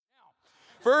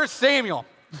First Samuel.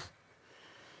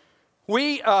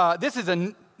 This is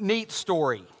a neat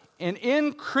story. And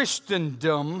in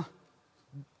Christendom,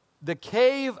 the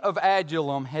cave of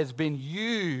Adullam has been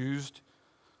used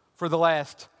for the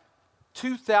last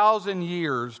 2,000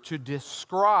 years to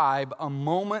describe a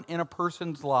moment in a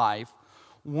person's life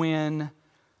when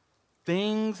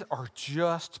things are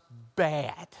just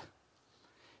bad.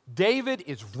 David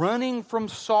is running from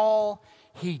Saul.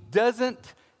 He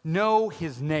doesn't know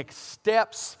his next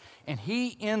steps, and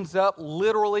he ends up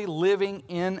literally living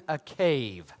in a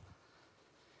cave.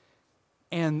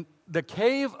 And the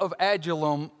cave of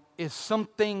Adullam is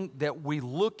something that we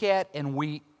look at and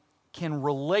we can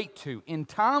relate to. In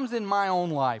times in my own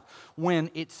life when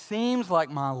it seems like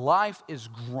my life is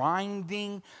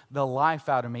grinding the life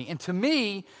out of me. And to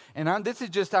me,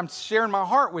 I'm sharing my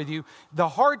heart with you, the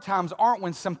hard times aren't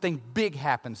when something big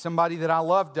happens, somebody that I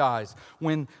love dies,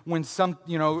 when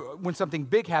something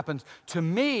big happens. To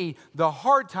me, the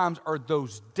hard times are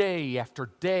those day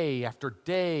after day after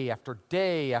day after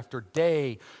day after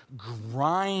day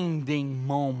grinding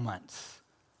moments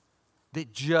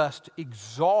that just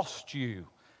exhaust you.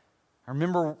 I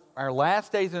remember our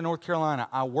last days in North Carolina,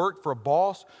 I worked for a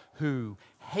boss who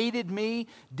hated me,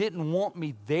 didn't want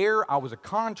me there. I was a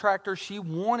contractor. She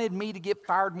wanted me to get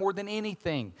fired more than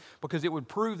anything because it would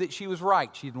prove that she was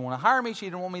right. She didn't want to hire me. She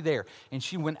didn't want me there. And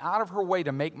she went out of her way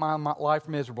to make my life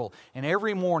miserable. And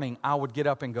every morning I would get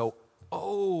up and go,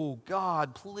 "Oh,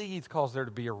 God, please cause there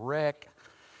to be a wreck.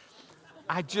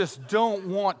 I just don't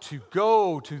want to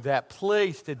go to that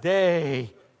place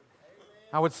today."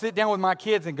 I would sit down with my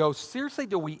kids and go, "Seriously,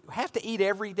 do we have to eat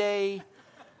every day?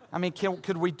 I mean,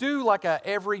 could we do like a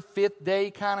every fifth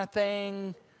day kind of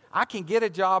thing? I can get a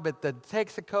job at the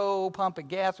Texaco pumping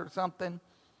gas or something."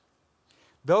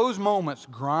 Those moments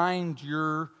grind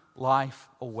your life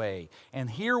away. And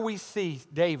here we see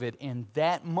David in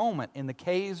that moment in the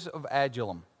caves of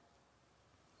Adullam.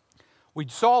 We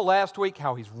saw last week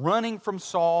how he's running from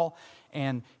Saul,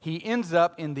 and he ends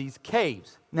up in these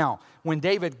caves. Now, when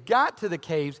David got to the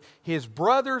caves, his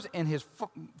brothers and his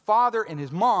father and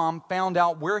his mom found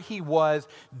out where he was.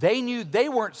 They knew they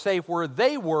weren't safe where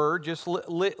they were, just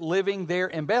living there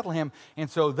in Bethlehem, and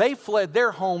so they fled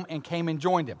their home and came and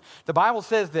joined him. The Bible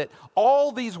says that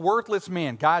all these worthless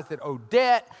men, guys that owed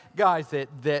debt, guys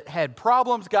that had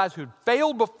problems, guys who'd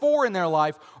failed before in their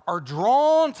life, are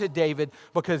drawn to David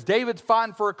because David's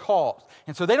fighting for a cause.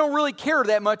 And so they don't really care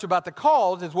that much about the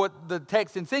cause, is what the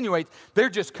text insinuates. They're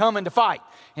just coming to fight.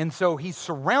 And so he's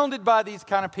surrounded by these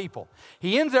kind of people.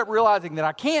 He ends up realizing that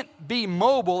I can't be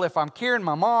mobile if I'm carrying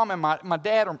my mom and my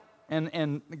dad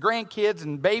and the grandkids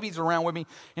and babies around with me.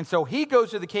 And so he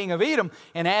goes to the king of Edom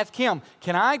and asks him,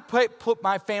 "Can I put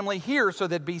my family here so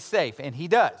they'd be safe?" And he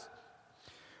does.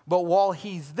 But while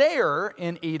he's there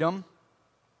in Edom,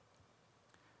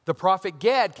 the prophet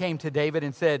Gad came to David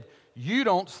and said, "You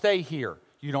don't stay here.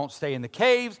 You don't stay in the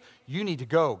caves. You need to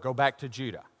go back to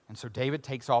Judah." And so David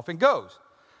takes off and goes.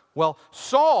 Well,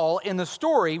 Saul, in the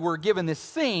story, we're given this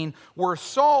scene where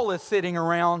Saul is sitting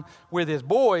around with his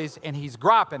boys and he's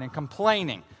griping and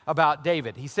complaining about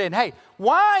David. He's saying, "Hey,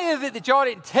 why is it that y'all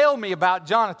didn't tell me about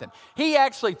Jonathan?" He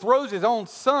actually throws his own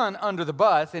son under the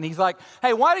bus and he's like,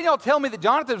 "Hey, why didn't y'all tell me that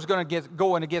Jonathan was going to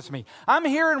go in against me? I'm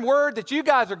hearing word that you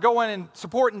guys are going and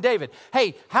supporting David.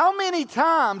 Hey, how many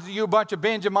times, you bunch of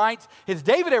Benjamites, has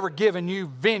David ever given you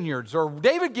vineyards or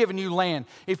David given you land?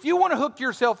 If you want to hook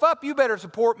yourself up, you better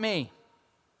support me."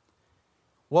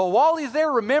 Well, while he's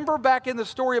there, remember back in the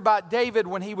story about David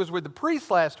when he was with the priest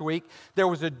last week, there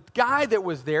was a guy that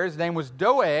was there. His name was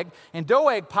Doeg, and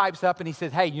Doeg pipes up and he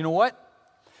says, "Hey, you know what?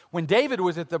 When David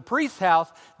was at the priest's house,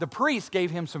 the priest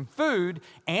gave him some food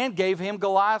and gave him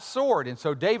Goliath's sword." And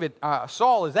so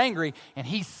Saul is angry and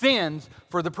he sends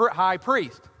for the high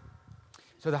priest.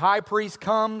 So the high priest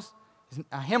comes,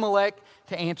 Ahimelech,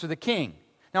 to answer the king.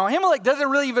 Now, Ahimelech doesn't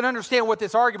really even understand what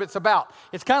this argument's about.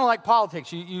 It's kind of like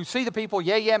politics. You see the people,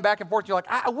 and back and forth. You're like,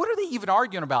 what are they even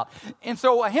arguing about? And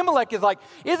so Ahimelech is like,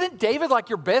 "Isn't David like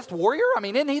your best warrior? I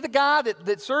mean, isn't he the guy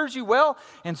that serves you well?"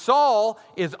 And Saul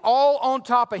is all on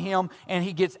top of him, and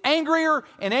he gets angrier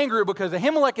and angrier because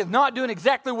Ahimelech is not doing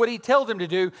exactly what he tells him to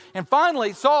do. And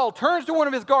finally, Saul turns to one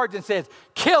of his guards and says,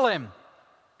 "Kill him."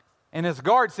 And his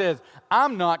guard says,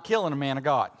 "I'm not killing a man of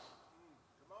God."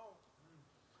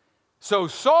 So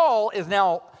Saul is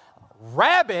now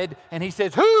rabid, and he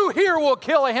says, "Who here will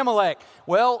kill Ahimelech?"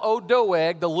 Well,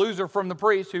 Doeg, the loser from the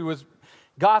priest who was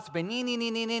gossiping,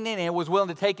 and was willing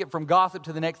to take it from gossip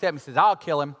to the next step, he says, "I'll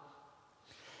kill him."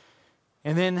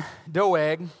 And then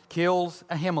Doeg kills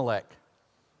Ahimelech.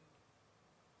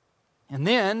 And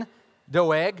then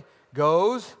Doeg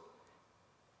goes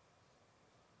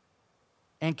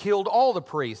and killed all the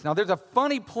priests. Now, there's a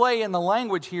funny play in the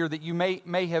language here that you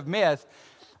may have missed.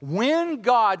 When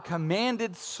God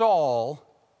commanded Saul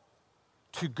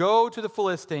to go to the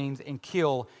Philistines and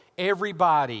kill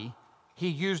everybody, he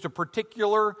used a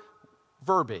particular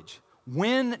verbiage.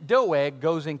 When Doeg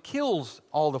goes and kills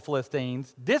all the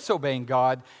Philistines, disobeying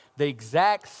God, the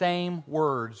exact same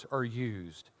words are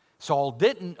used. Saul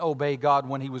didn't obey God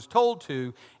when he was told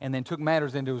to, and then took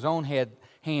matters into his own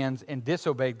hands and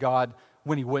disobeyed God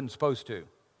when he wasn't supposed to.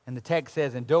 And the text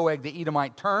says, and Doeg the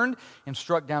Edomite turned and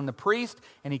struck down the priest,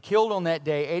 and he killed on that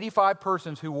day 85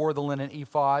 persons who wore the linen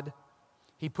ephod.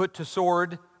 He put to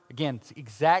sword, again,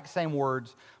 exact same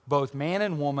words, both man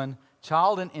and woman,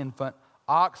 child and infant,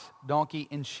 ox, donkey,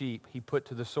 and sheep, he put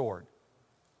to the sword.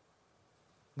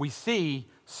 We see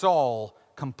Saul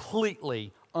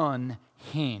completely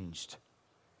unhinged.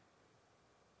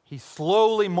 He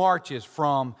slowly marches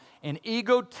from an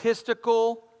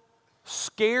egotistical,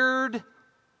 scared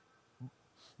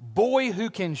boy who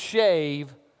can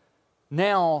shave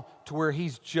now to where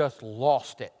he's just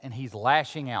lost it and he's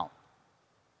lashing out.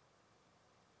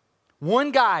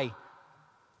 One guy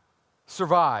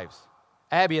survives,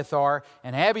 Abiathar,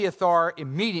 and Abiathar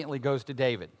immediately goes to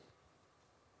David.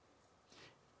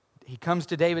 He comes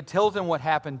to David, tells him what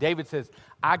happened. David says,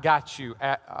 I got you,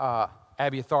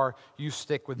 Abiathar, you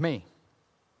stick with me.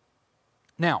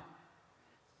 Now,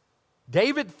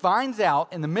 David finds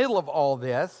out in the middle of all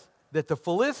this that the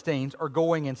Philistines are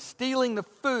going and stealing the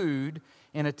food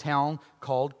in a town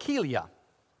called Keilah.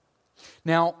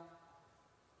 Now,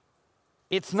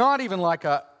 it's not even like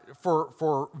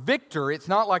for Victor, it's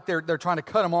not like they're trying to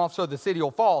cut them off so the city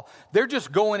will fall. They're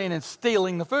just going in and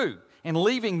stealing the food and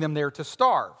leaving them there to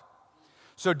starve.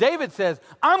 So David says,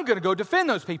 I'm going to go defend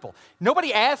those people.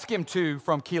 Nobody asked him to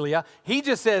from Keilah. He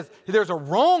just says, there's a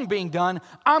wrong being done.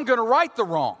 I'm going to right the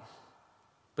wrong.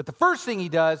 But the first thing he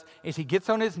does is he gets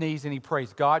on his knees and he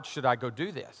prays, God, should I go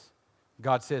do this?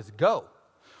 God says, go.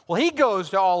 Well, he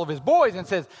goes to all of his boys and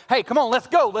says, hey, come on, let's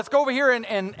go. Let's go over here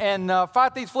and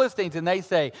fight these Philistines. And they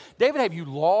say, David, have you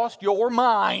lost your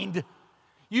mind?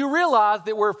 You realize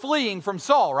that we're fleeing from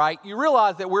Saul, right? You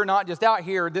realize that we're not just out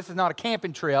here. This is not a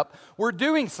camping trip. We're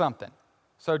doing something.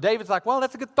 So David's like, well,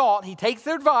 that's a good thought. He takes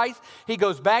their advice. He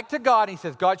goes back to God. And he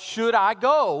says, God, should I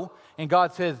go? And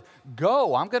God says,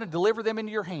 go. I'm going to deliver them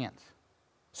into your hands.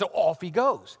 So off he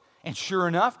goes. And sure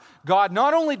enough, God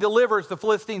not only delivers the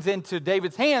Philistines into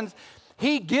David's hands,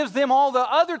 he gives them all the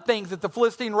other things that the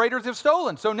Philistine raiders have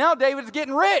stolen. So now David's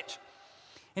getting rich.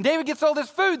 And David gets all this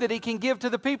food that he can give to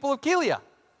the people of Keilah.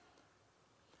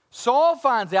 Saul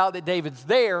finds out that David's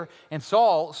there, and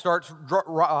Saul starts,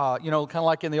 kind of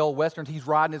like in the old Westerns, he's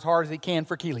riding as hard as he can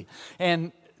for Keilah.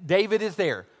 And David is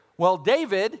there. Well,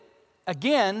 David,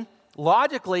 again,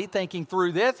 logically thinking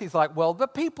through this, he's like, well, the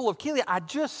people of Keilah, I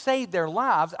just saved their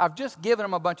lives. I've just given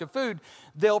them a bunch of food.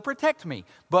 They'll protect me.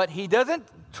 But he doesn't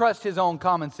trust his own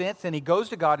common sense, and he goes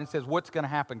to God and says, what's going to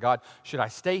happen, God? Should I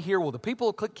stay here? Will the people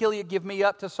of Keilah give me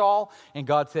up to Saul? And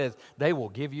God says, they will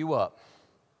give you up.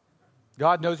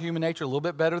 God knows human nature a little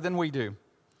bit better than we do.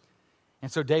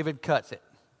 And so David cuts it.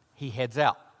 He heads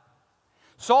out.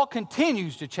 Saul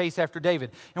continues to chase after David.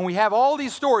 And we have all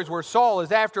these stories where Saul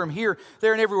is after him here,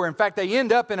 there, and everywhere. In fact, they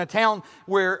end up in a town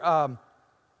where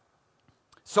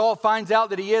Saul finds out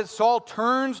that he is. Saul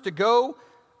turns to go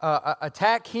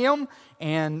attack him.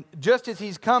 And just as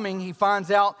he's coming, he finds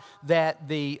out that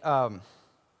the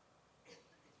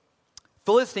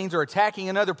Philistines are attacking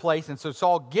another place. And so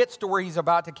Saul gets to where he's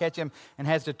about to catch him and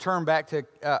has to turn back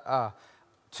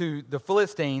to the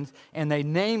Philistines, and they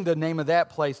named the name of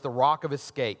that place the Rock of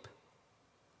Escape.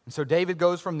 And so David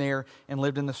goes from there and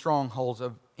lived in the strongholds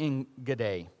of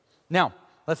En-Gedi. Now,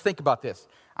 let's think about this.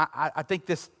 I think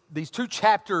these two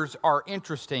chapters are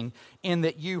interesting in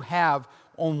that you have,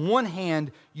 on one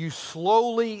hand, you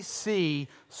slowly see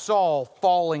Saul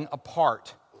falling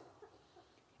apart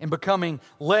and becoming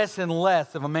less and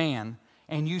less of a man,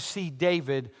 and you see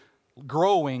David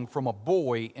growing from a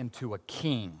boy into a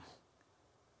king.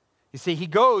 You see, he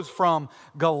goes from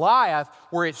Goliath,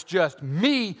 where it's just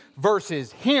me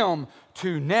versus him,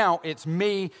 to now it's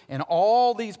me and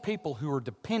all these people who are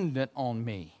dependent on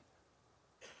me.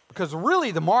 Because really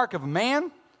the mark of a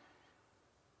man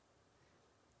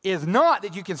is not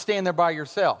that you can stand there by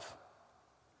yourself,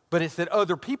 but it's that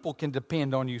other people can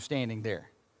depend on you standing there.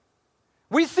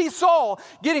 We see Saul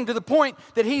getting to the point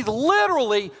that he's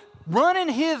literally running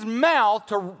his mouth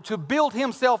to build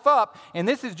himself up, and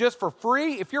this is just for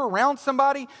free. If you're around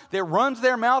somebody that runs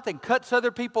their mouth and cuts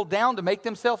other people down to make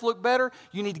themselves look better,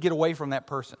 you need to get away from that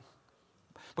person.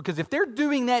 Because if they're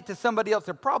doing that to somebody else,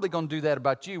 they're probably going to do that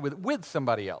about you with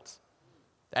somebody else.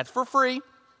 That's for free.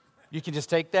 You can just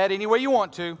take that any way you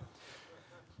want to.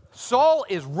 Saul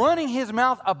is running his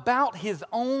mouth about his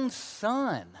own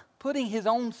son, putting his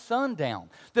own son down.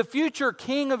 The future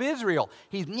king of Israel.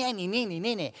 He's nanny,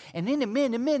 and then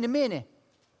many.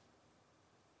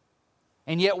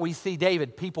 And yet we see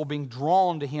David, people being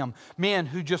drawn to him, men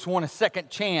who just want a second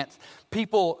chance,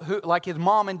 people who, like his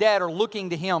mom and dad, are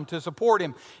looking to him to support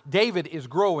him. David is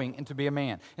growing into be a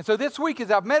man. And so this week,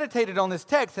 as I've meditated on this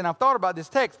text and I've thought about this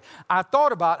text, I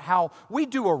thought about how we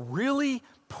do a really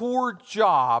poor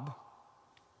job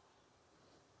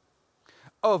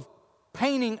of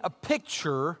painting a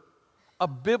picture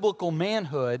of biblical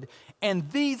manhood, and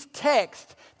these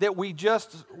texts that we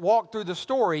just walked through the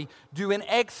story do an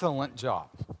excellent job.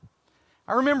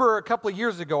 I remember a couple of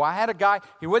years ago, I had a guy,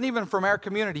 he wasn't even from our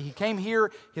community. He came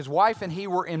here, his wife and he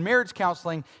were in marriage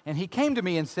counseling, and he came to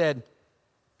me and said,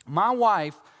 my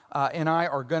wife and I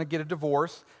are going to get a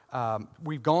divorce.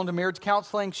 We've gone to marriage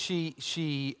counseling. She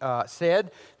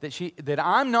said that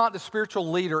I'm not the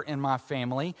spiritual leader in my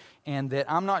family and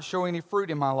that I'm not showing any fruit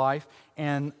in my life.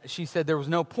 And she said there was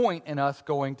no point in us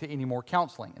going to any more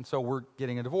counseling. And so we're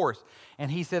getting a divorce.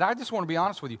 And he said, I just want to be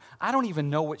honest with you. I don't even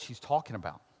know what she's talking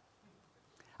about.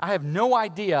 I have no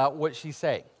idea what she's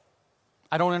saying.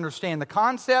 I don't understand the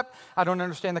concept. I don't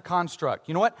understand the construct.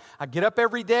 You know what? I get up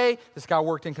every day. This guy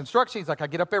worked in construction. He's like, I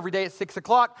get up every day at 6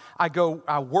 o'clock.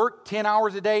 I work 10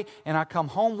 hours a day, and I come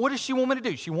home. What does she want me to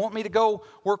do? She want me to go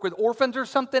work with orphans or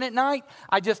something at night?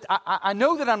 I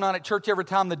know that I'm not at church every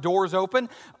time the door's open.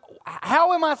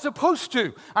 How am I supposed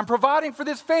to? I'm providing for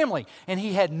this family. And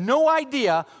he had no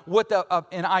idea what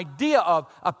an idea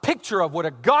of a picture of what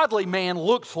a godly man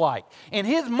looks like. In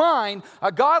his mind,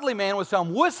 a godly man was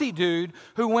some wussy dude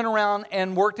who went around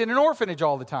and worked in an orphanage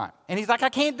all the time. And he's like, I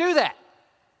can't do that.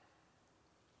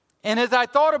 And as I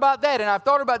thought about that and I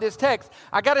thought about this text,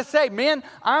 I got to say, men,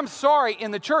 I'm sorry, in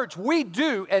the church, we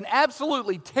do an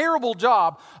absolutely terrible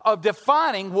job of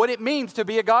defining what it means to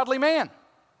be a godly man.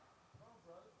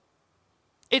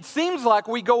 It seems like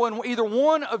we go in either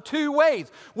one of two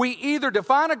ways. We either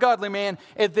define a godly man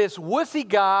as this wussy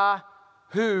guy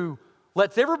who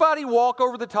lets everybody walk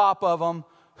over the top of him,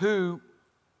 who,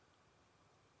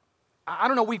 I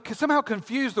don't know, we've somehow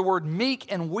confused the word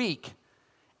meek and weak.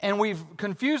 And we've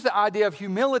confused the idea of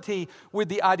humility with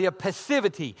the idea of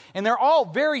passivity. And they're all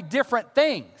very different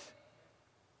things.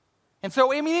 And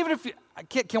so, I mean, even if,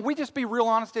 can we just be real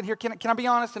honest in here? Can I be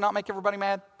honest and not make everybody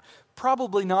mad?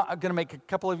 Probably not going to make a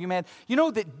couple of you mad. You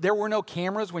know that there were no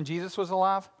cameras when Jesus was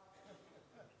alive?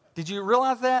 Did you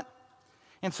realize that?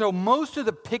 And so most of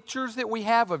the pictures that we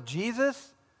have of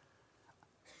Jesus,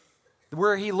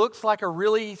 where he looks like a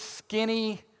really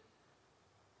skinny,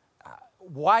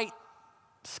 white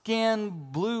skin,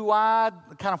 blue-eyed,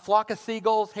 kind of flock of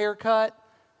seagulls haircut,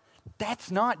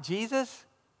 that's not Jesus.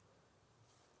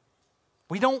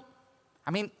 We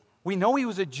know he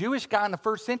was a Jewish guy in the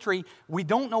first century. We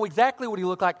don't know exactly what he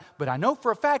looked like, but I know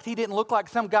for a fact he didn't look like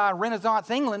some guy in Renaissance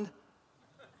England.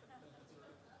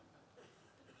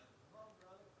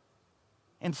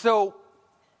 And so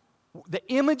the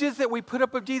images that we put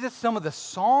up of Jesus, some of the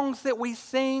songs that we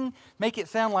sing make it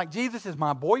sound like Jesus is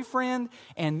my boyfriend.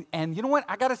 And you know what?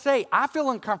 I got to say, I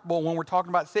feel uncomfortable when we're talking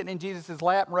about sitting in Jesus'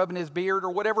 lap and rubbing his beard or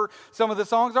whatever some of the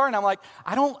songs are. And I'm like,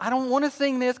 I don't want to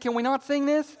sing this. Can we not sing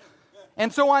this?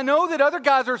 And so I know that other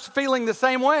guys are feeling the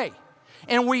same way.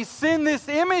 And we send this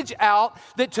image out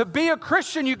that to be a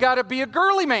Christian, you got to be a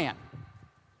girly man.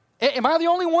 Am I the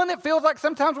only one that feels like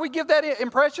sometimes we give that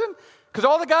impression? Because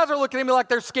all the guys are looking at me like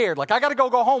they're scared. Like, I got to go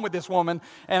home with this woman,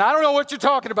 and I don't know what you're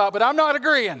talking about, but I'm not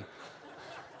agreeing.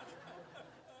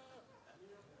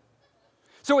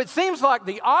 So it seems like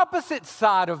the opposite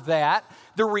side of that,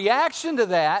 the reaction to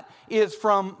that is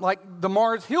from like the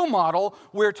Mars Hill model,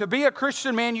 where to be a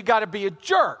Christian man, you got to be a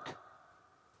jerk.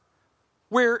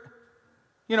 Where,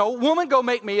 woman, go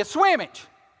make me a swimmage.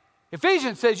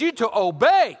 Ephesians says you to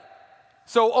obey.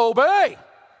 So obey.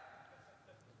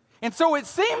 And so it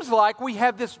seems like we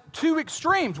have this two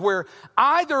extremes where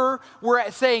either we're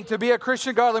saying to be a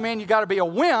Christian godly man, you got to be a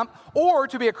wimp, or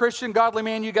to be a Christian godly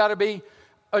man, you got to be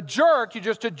a jerk. You're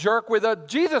just a jerk with a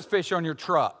Jesus fish on your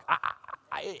truck.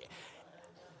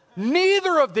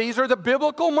 Neither of these are the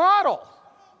biblical model.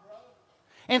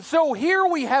 And so here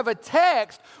we have a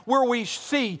text where we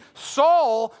see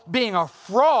Saul being a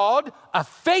fraud, a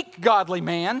fake godly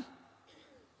man,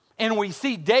 and we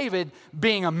see David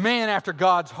being a man after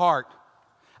God's heart.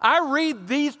 I read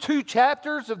these two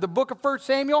chapters of the book of 1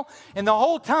 Samuel, and the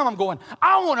whole time I'm going,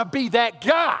 I want to be that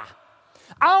guy.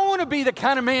 I want to be the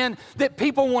kind of man that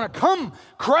people want to come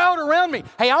crowd around me.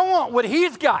 Hey, I want what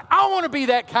he's got. I want to be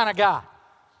that kind of guy.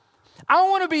 I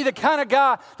want to be the kind of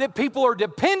guy that people are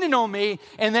depending on me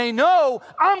and they know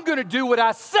I'm going to do what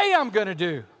I say I'm going to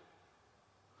do.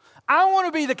 I want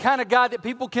to be the kind of guy that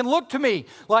people can look to me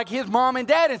like his mom and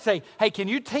dad and say, hey, can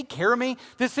you take care of me?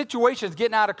 This situation is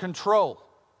getting out of control.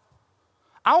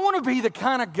 I want to be the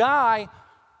kind of guy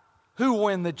who,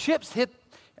 when the chips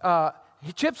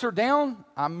chips are down,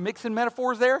 I'm mixing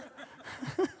metaphors there.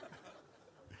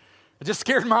 It just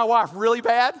scared my wife really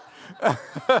bad.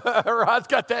 Rod's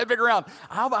got that big around.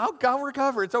 I'll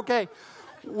recover. It's okay.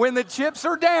 When the chips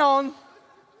are down,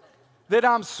 that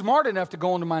I'm smart enough to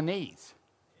go onto my knees.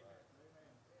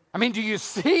 I mean, do you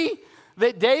see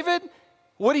that David,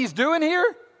 what he's doing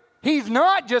here? He's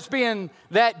not just being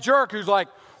that jerk who's like,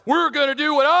 we're going to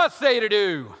do what I say to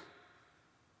do.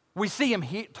 We see him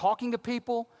talking to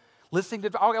people, listening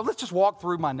to, okay, let's just walk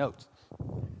through my notes.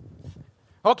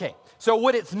 Okay, so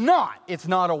what it's not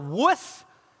a wuss,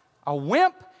 a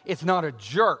wimp, it's not a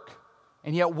jerk.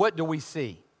 And yet what do we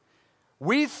see?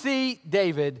 We see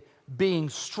David being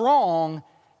strong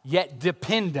yet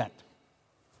dependent.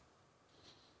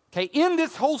 Okay, in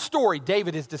this whole story,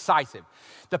 David is decisive.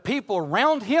 The people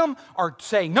around him are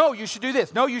saying, no, you should do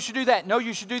this. No, you should do that. No,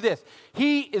 you should do this.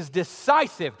 He is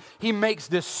decisive. He makes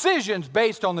decisions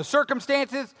based on the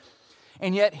circumstances,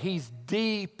 and yet he's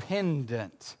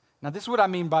dependent. Now, this is what I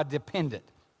mean by dependent.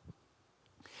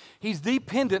 He's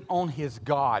dependent on his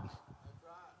God.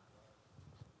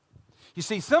 You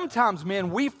see, sometimes,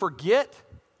 men, we forget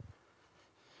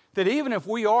that even if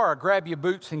we are a grab your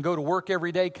boots and go to work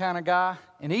every day kind of guy,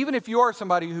 and even if you are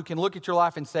somebody who can look at your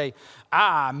life and say,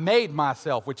 I made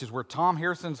myself, which is where Tom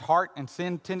Harrison's heart and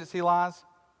sin tendency lies,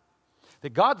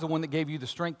 that God's the one that gave you the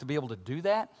strength to be able to do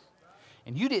that,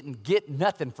 and you didn't get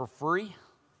nothing for free.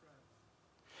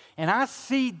 And I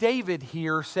see David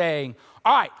here saying,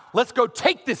 all right, let's go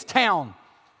take this town.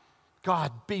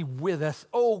 God, be with us.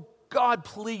 Oh, God,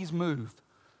 please move.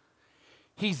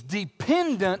 He's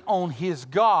dependent on his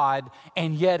God,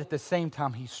 and yet at the same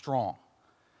time, he's strong.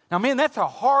 Now, man, that's a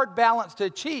hard balance to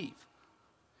achieve.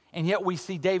 And yet we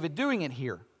see David doing it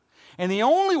here. And the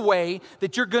only way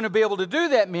that you're going to be able to do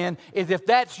that, men, is if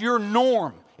that's your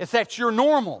norm, if that's your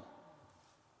normal.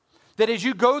 That as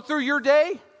you go through your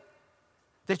day,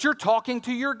 that you're talking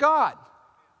to your God.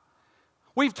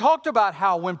 We've talked about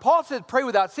how when Paul says pray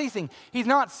without ceasing, he's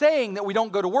not saying that we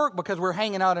don't go to work because we're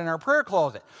hanging out in our prayer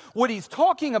closet. What he's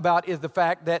talking about is the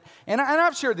fact that, and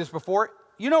I've shared this before,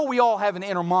 you know we all have an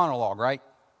inner monologue, right?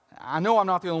 I know I'm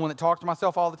not the only one that talks to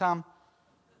myself all the time.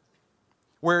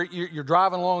 Where you're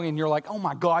driving along and you're like, oh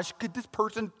my gosh, could this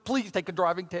person please take a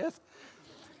driving test?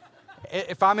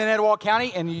 If I'm in Etowah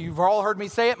County, and you've all heard me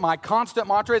say it, my constant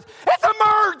mantra is, it's a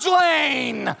merge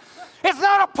lane. It's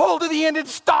not a pull to the end and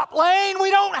stop lane.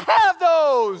 We don't have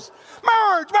those.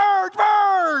 Merge, merge,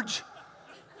 merge.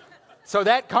 So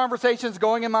that conversation's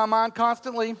going in my mind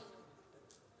constantly.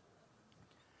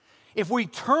 If we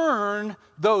turn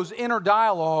those inner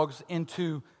monologues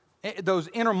into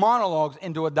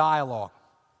a dialogue,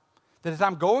 that as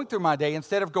I'm going through my day,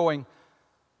 instead of going,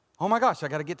 oh my gosh, I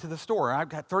got to get to the store. I've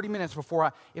got 30 minutes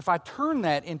before if I turn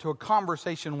that into a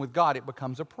conversation with God, it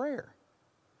becomes a prayer.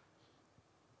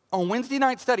 On Wednesday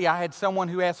night study, I had someone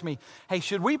who asked me, hey,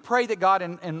 should we pray that God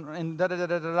and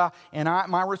da-da-da-da-da-da? And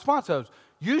my response was,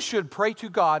 you should pray to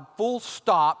God, full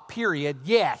stop, period,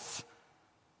 yes.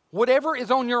 Whatever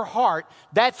is on your heart,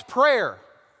 that's prayer.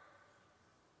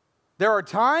 There are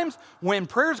times when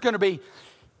prayer is going to be,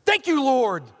 thank you,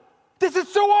 Lord. This is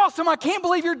so awesome. I can't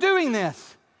believe you're doing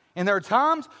this. And there are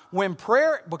times when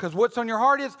prayer, because what's on your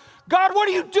heart is, God, what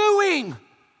are you doing?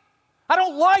 I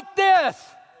don't like this.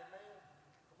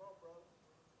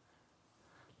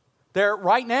 There,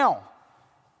 right now,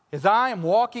 as I am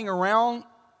walking around,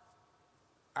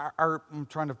 I'm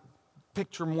trying to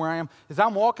picture where I am. As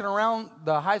I'm walking around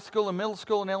the high school and middle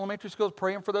school and elementary schools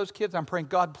praying for those kids, I'm praying,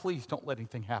 God, please don't let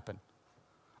anything happen.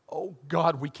 Oh,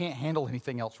 God, we can't handle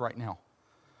anything else right now.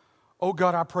 Oh,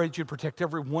 God, I pray that you'd protect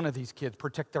every one of these kids,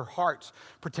 protect their hearts,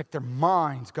 protect their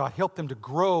minds. God, help them to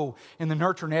grow in the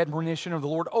nurture and admonition of the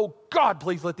Lord. Oh, God,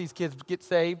 please let these kids get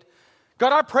saved.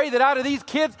 God, I pray that out of these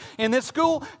kids in this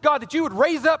school, God, that you would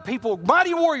raise up people,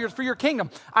 mighty warriors for your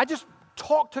kingdom. I just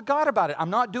talk to God about it.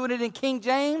 I'm not doing it in King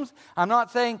James. I'm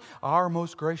not saying, our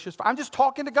most gracious. I'm just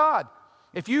talking to God.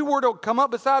 If you were to come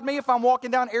up beside me, if I'm walking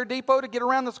down Air Depot to get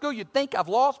around the school, you'd think I've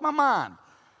lost my mind.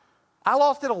 I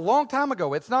lost it a long time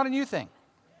ago. It's not a new thing.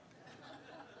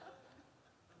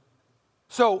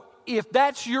 So if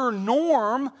that's your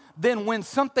norm, then when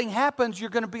something happens, you're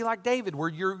going to be like David, where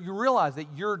you realize that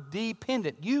you're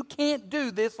dependent. You can't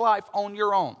do this life on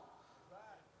your own.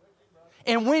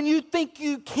 And when you think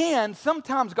you can,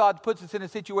 sometimes God puts us in a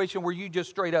situation where you just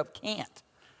straight up can't.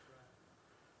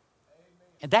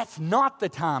 And that's not the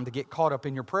time to get caught up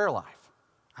in your prayer life.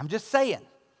 I'm just saying.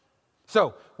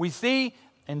 So we see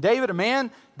in David a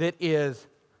man that is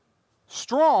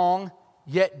strong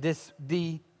yet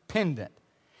dependent.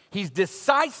 He's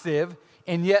decisive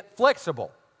and yet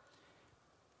flexible.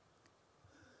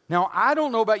 Now, I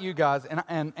don't know about you guys,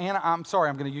 and Anna, I'm sorry,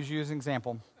 I'm going to use you as an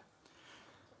example.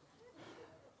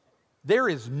 There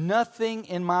is nothing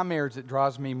in my marriage that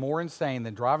drives me more insane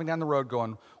than driving down the road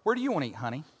going, "Where do you want to eat,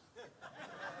 honey?"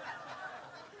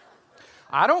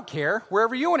 "I don't care,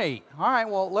 wherever you want to eat." "All right,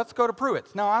 well, let's go to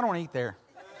Pruitt's." "No, I don't eat there."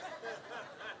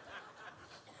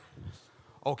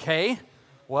 "Okay,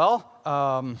 well,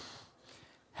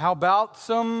 how about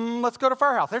let's go to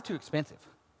Firehouse. They're too expensive."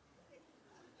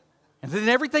 And then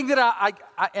everything that I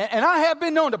have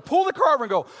been known to pull the car over and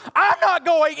go, "I'm not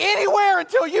going anywhere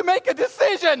until you make a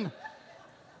decision."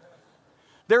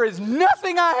 There is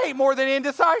nothing I hate more than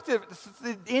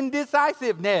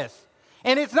indecisiveness.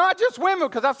 And it's not just women,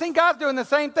 because I've seen guys doing the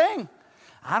same thing.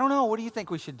 I don't know, what do you think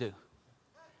we should do?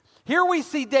 Here we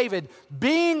see David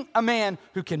being a man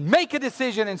who can make a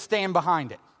decision and stand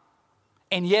behind it.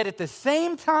 And yet at the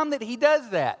same time that he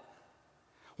does that,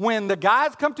 when the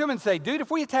guys come to him and say, "Dude,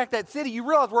 if we attack that city, you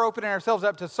realize we're opening ourselves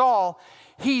up to Saul,"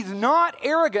 he's not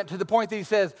arrogant to the point that he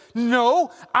says,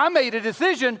 "No, I made a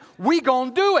decision, we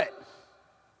gonna do it."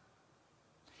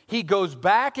 He goes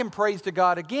back and prays to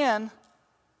God again.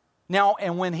 Now,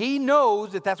 and when he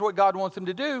knows that that's what God wants him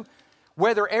to do,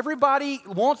 whether everybody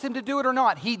wants him to do it or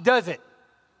not, he does it.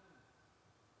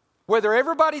 Whether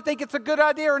everybody think it's a good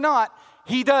idea or not,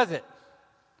 he does it.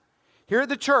 Here at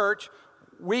the church,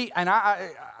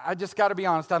 I just got to be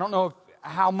honest, I don't know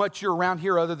how much you're around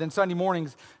here other than Sunday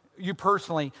mornings, you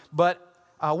personally, but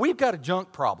we've got a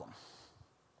junk problem.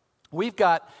 We've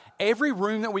got every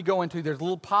room that we go into, there's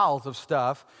little piles of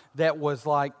stuff that was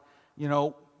like,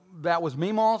 that was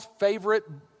Meemaw's favorite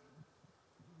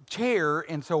chair,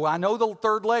 and so I know the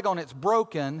third leg on it's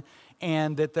broken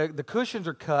and that the cushions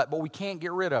are cut, but we can't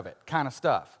get rid of it, kind of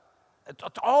stuff.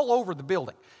 It's all over the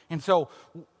building. And so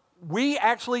we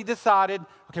actually decided,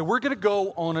 okay, we're going to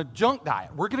go on a junk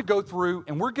diet. We're going to go through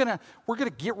and we're going to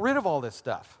get rid of all this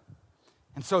stuff.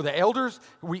 And so the elders,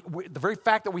 the very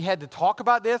fact that we had to talk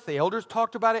about this, the elders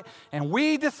talked about it, and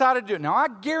we decided to do it. Now, I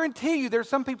guarantee you there's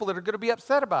some people that are going to be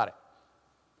upset about it.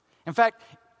 In fact,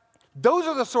 those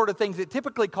are the sort of things that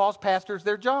typically cost pastors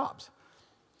their jobs.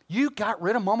 You got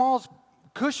rid of Mama's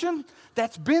cushion?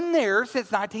 That's been there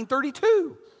since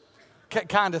 1932,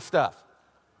 kind of stuff.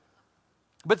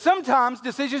 But sometimes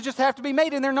decisions just have to be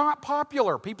made, and they're not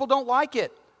popular. People don't like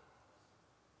it.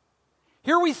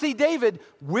 Here we see David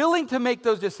willing to make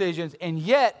those decisions and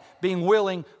yet being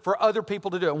willing for other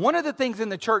people to do it. One of the things in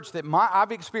the church that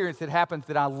I've experienced that happens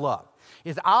that I love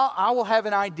is I will have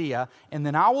an idea and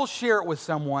then I will share it with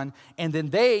someone, and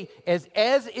then they, as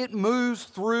it moves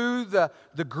through the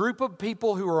group of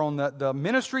people who are on the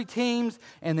ministry teams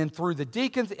and then through the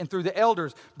deacons and through the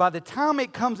elders, by the time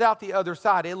it comes out the other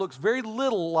side, it looks very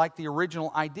little like the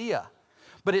original idea.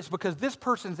 But it's because this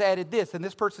person's added this, and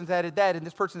this person's added that, and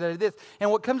this person's added this.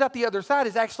 And what comes out the other side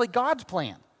is actually God's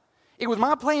plan. It was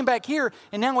my plan back here,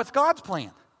 and now it's God's plan.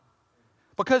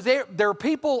 Because there are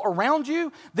people around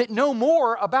you that know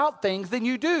more about things than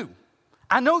you do.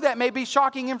 I know that may be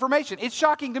shocking information. It's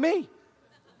shocking to me.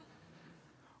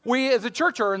 We as a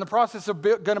church are in the process of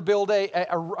going to build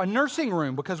a nursing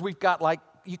room because we've got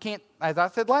you can't, as I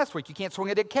said last week, you can't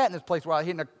swing a dead cat in this place while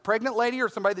hitting a pregnant lady or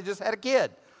somebody that just had a kid.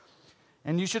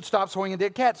 And you should stop swinging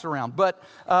dead cats around. But,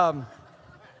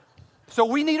 so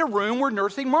we need a room where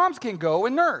nursing moms can go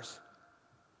and nurse.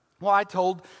 Well, I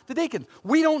told the deacons,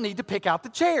 we don't need to pick out the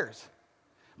chairs.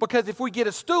 Because if we get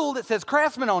a stool that says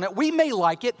Craftsman on it, we may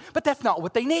like it, but that's not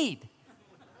what they need.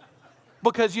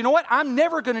 Because you know what? I'm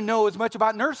never going to know as much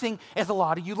about nursing as a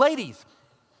lot of you ladies.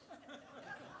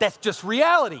 That's just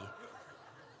reality.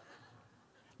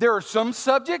 There are some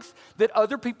subjects that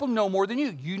other people know more than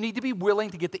you. You need to be willing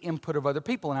to get the input of other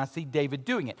people. And I see David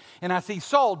doing it. And I see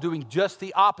Saul doing just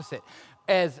the opposite.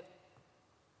 As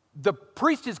the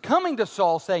priest is coming to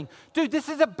Saul saying, dude, this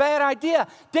is a bad idea.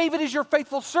 David is your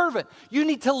faithful servant. You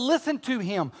need to listen to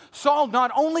him. Saul not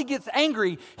only gets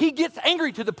angry, he gets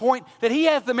angry to the point that he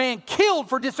has the man killed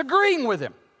for disagreeing with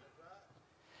him.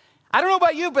 I don't know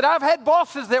about you, but I've had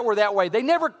bosses that were that way. They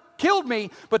never killed me,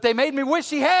 but they made me wish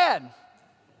he had.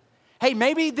 Hey,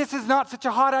 maybe this is not such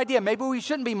a hot idea. Maybe we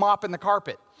shouldn't be mopping the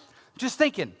carpet. Just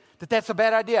thinking that that's a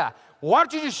bad idea. Why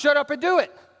don't you just shut up and do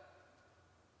it?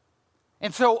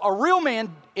 And so a real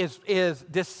man is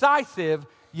decisive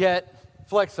yet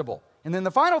flexible. And then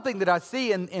the final thing that I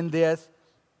see in this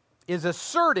is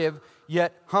assertive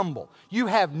yet humble. You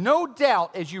have no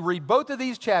doubt as you read both of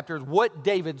these chapters what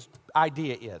David's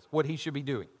idea is, what he should be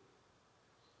doing.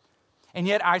 And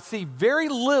yet I see very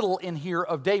little in here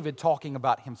of David talking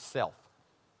about himself.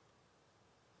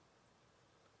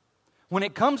 When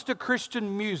it comes to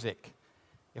Christian music,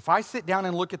 if I sit down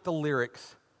and look at the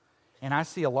lyrics and I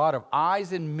see a lot of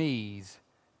I's and me's,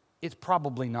 it's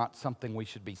probably not something we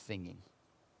should be singing.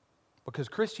 Because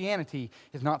Christianity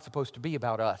is not supposed to be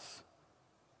about us.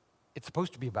 It's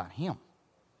supposed to be about Him.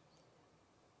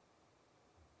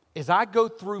 As I go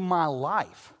through my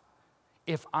life,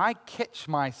 if I catch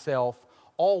myself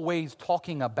always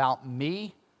talking about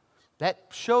me, that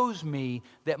shows me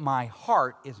that my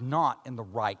heart is not in the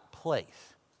right place.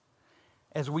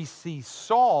 As we see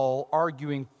Saul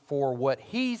arguing for what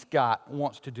he's got,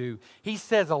 wants to do, he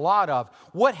says a lot of,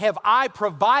 what have I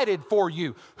provided for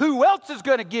you? Who else is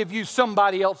going to give you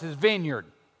somebody else's vineyard?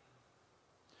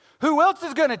 Who else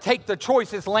is going to take the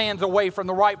choicest lands away from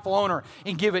the rightful owner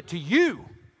and give it to you?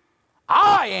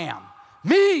 I am.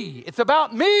 Me. It's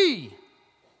about me.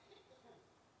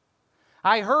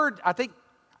 I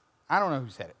don't know who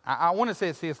said it. I want to say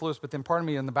it's C.S. Lewis, but then part of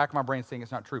me in the back of my brain is saying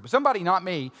it's not true. But somebody, not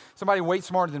me, somebody way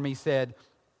smarter than me said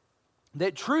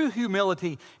that true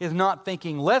humility is not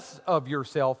thinking less of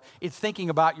yourself, it's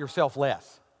thinking about yourself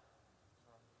less.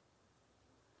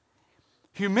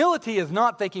 Humility is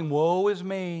not thinking, woe is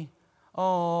me.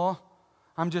 Oh,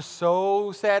 I'm just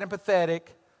so sad and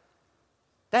pathetic.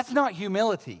 That's not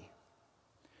humility.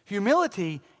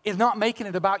 Humility is not making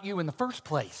it about you in the first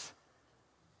place.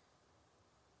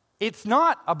 It's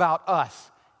not about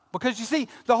us. Because you see,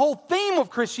 the whole theme of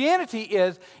Christianity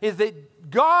is that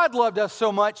God loved us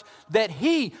so much that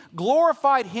He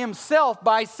glorified Himself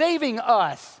by saving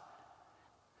us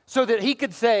so that He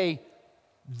could say,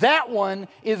 that one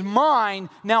is mine,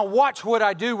 now watch what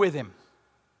I do with him.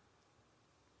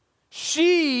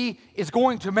 She is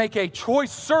going to make a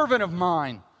choice servant of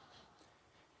mine.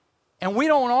 And we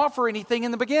don't offer anything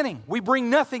in the beginning. We bring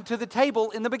nothing to the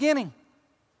table in the beginning.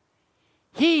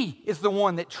 He is the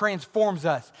one that transforms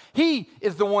us. He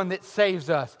is the one that saves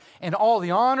us. And all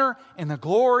the honor and the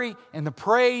glory and the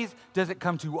praise doesn't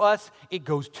come to us. It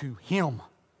goes to Him.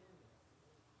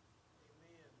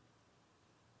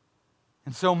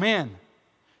 And so, men,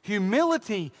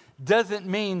 humility doesn't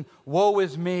mean, woe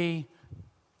is me,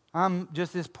 I'm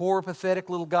just this poor, pathetic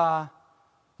little guy.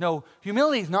 No,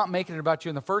 humility is not making it about you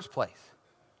in the first place.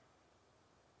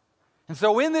 And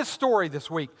so in this story this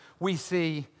week, we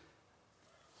see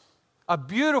a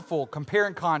beautiful compare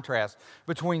and contrast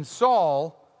between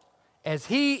Saul as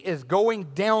he is going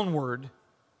downward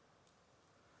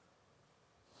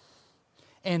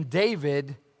and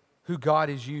David, who God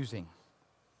is using.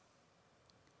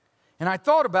 And I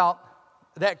thought about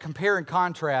that compare and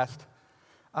contrast,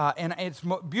 and it's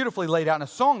beautifully laid out in a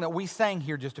song that we sang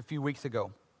here just a few weeks ago.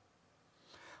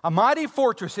 A mighty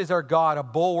fortress is our God, a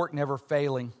bulwark never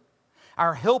failing.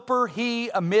 Our helper, He,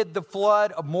 amid the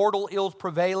flood of mortal ills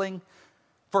prevailing.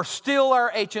 For still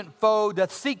our ancient foe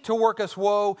doth seek to work us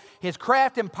woe. His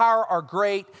craft and power are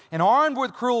great, and armed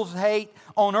with cruel hate,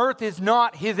 on earth is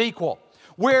not His equal.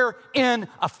 We're in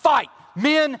a fight.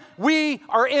 Men, we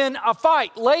are in a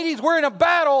fight. Ladies, we're in a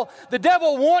battle. The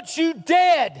devil wants you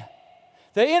dead.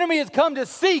 The enemy has come to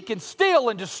seek and steal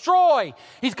and destroy.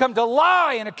 He's come to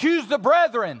lie and accuse the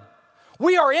brethren.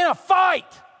 We are in a fight.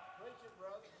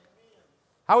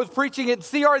 I was preaching at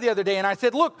CR the other day, and I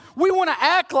said, look, we want to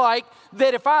act like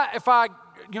that if I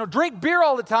drink beer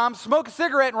all the time, smoke a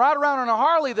cigarette, and ride around on a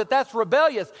Harley, that's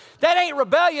rebellious. That ain't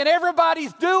rebellion.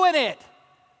 Everybody's doing it.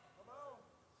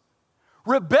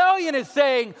 Rebellion is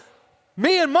saying,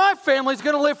 me and my family is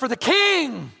going to live for the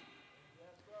King.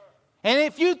 And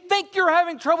if you think you're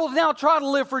having troubles now, try to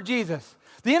live for Jesus.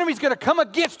 The enemy's going to come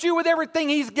against you with everything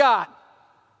he's got.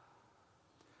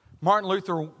 Martin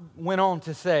Luther went on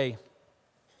to say,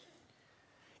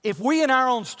 if we in our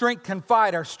own strength can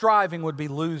fight, our striving would be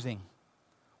losing.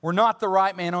 We're not the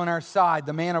right man on our side,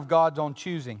 the man of God's own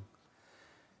choosing.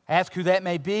 Ask who that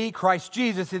may be, Christ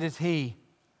Jesus it is He.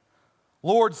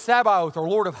 Lord Sabaoth, or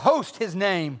Lord of hosts, His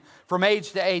name, from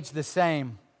age to age the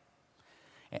same.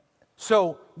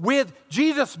 So, with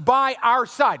Jesus by our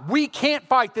side, we can't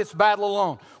fight this battle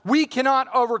alone. We cannot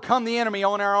overcome the enemy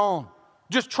on our own.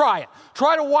 Just try it.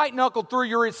 Try to white knuckle through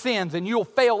your sins and you'll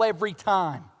fail every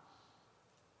time.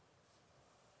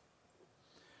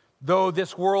 Though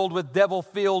this world with devil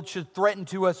filled should threaten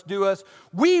to us, do us,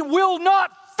 we will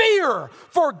not fear,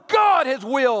 for God has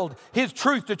willed His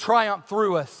truth to triumph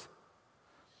through us.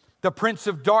 The prince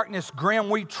of darkness,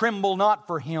 grim, we tremble not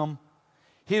for him.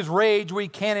 His rage we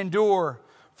can endure,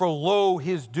 for lo,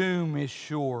 his doom is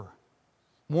sure.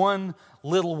 One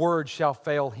little word shall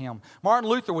fail him. Martin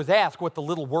Luther was asked what the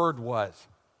little word was.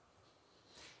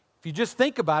 If you just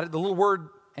think about it, the little word,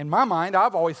 in my mind,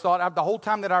 I've always thought, the whole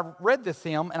time that I read this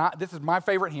hymn, and this is my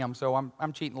favorite hymn, so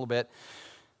I'm cheating a little bit,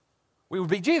 it would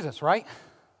be Jesus, right?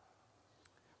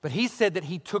 But he said that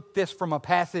he took this from a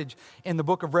passage in the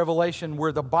book of Revelation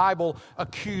where the Bible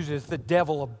accuses the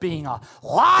devil of being a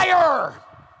liar.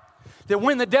 That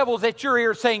when the devil's at your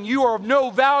ear saying you are of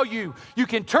no value, you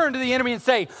can turn to the enemy and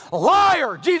say,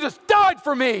 liar, Jesus died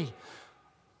for me.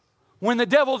 When the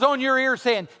devil's on your ear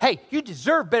saying, hey, you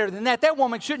deserve better than that. That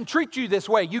woman shouldn't treat you this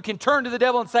way. You can turn to the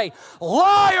devil and say,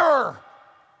 liar,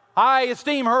 I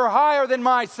esteem her higher than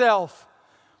myself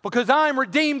because I'm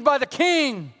redeemed by the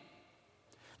King.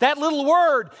 That little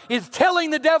word is telling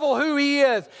the devil who he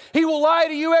is. He will lie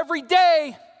to you every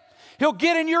day. He'll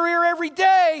get in your ear every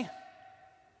day.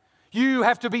 You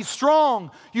have to be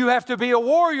strong. You have to be a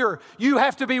warrior. You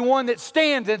have to be one that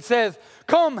stands and says,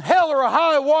 come hell or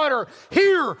high water,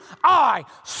 here I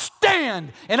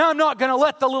stand. And I'm not going to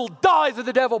let the little dies of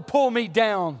the devil pull me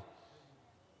down.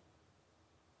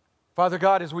 Father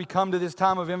God, as we come to this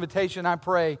time of invitation, I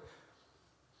pray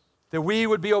that we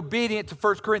would be obedient to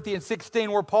 1 Corinthians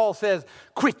 16 where Paul says,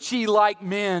 quit ye like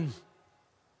men.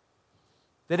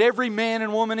 That every man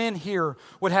and woman in here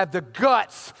would have the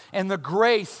guts and the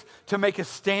grace to make a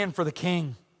stand for the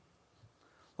King.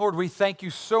 Lord, we thank you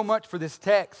so much for this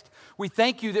text. We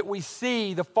thank you that we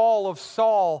see the fall of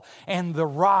Saul and the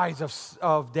rise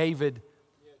of David.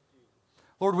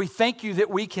 Lord, we thank you that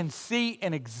we can see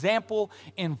an example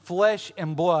in flesh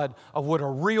and blood of what a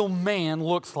real man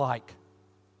looks like.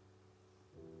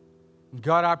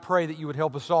 God, I pray that you would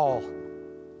help us all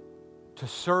to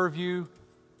serve you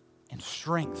in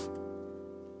strength.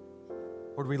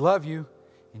 Lord, we love you.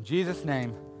 In Jesus'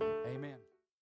 name.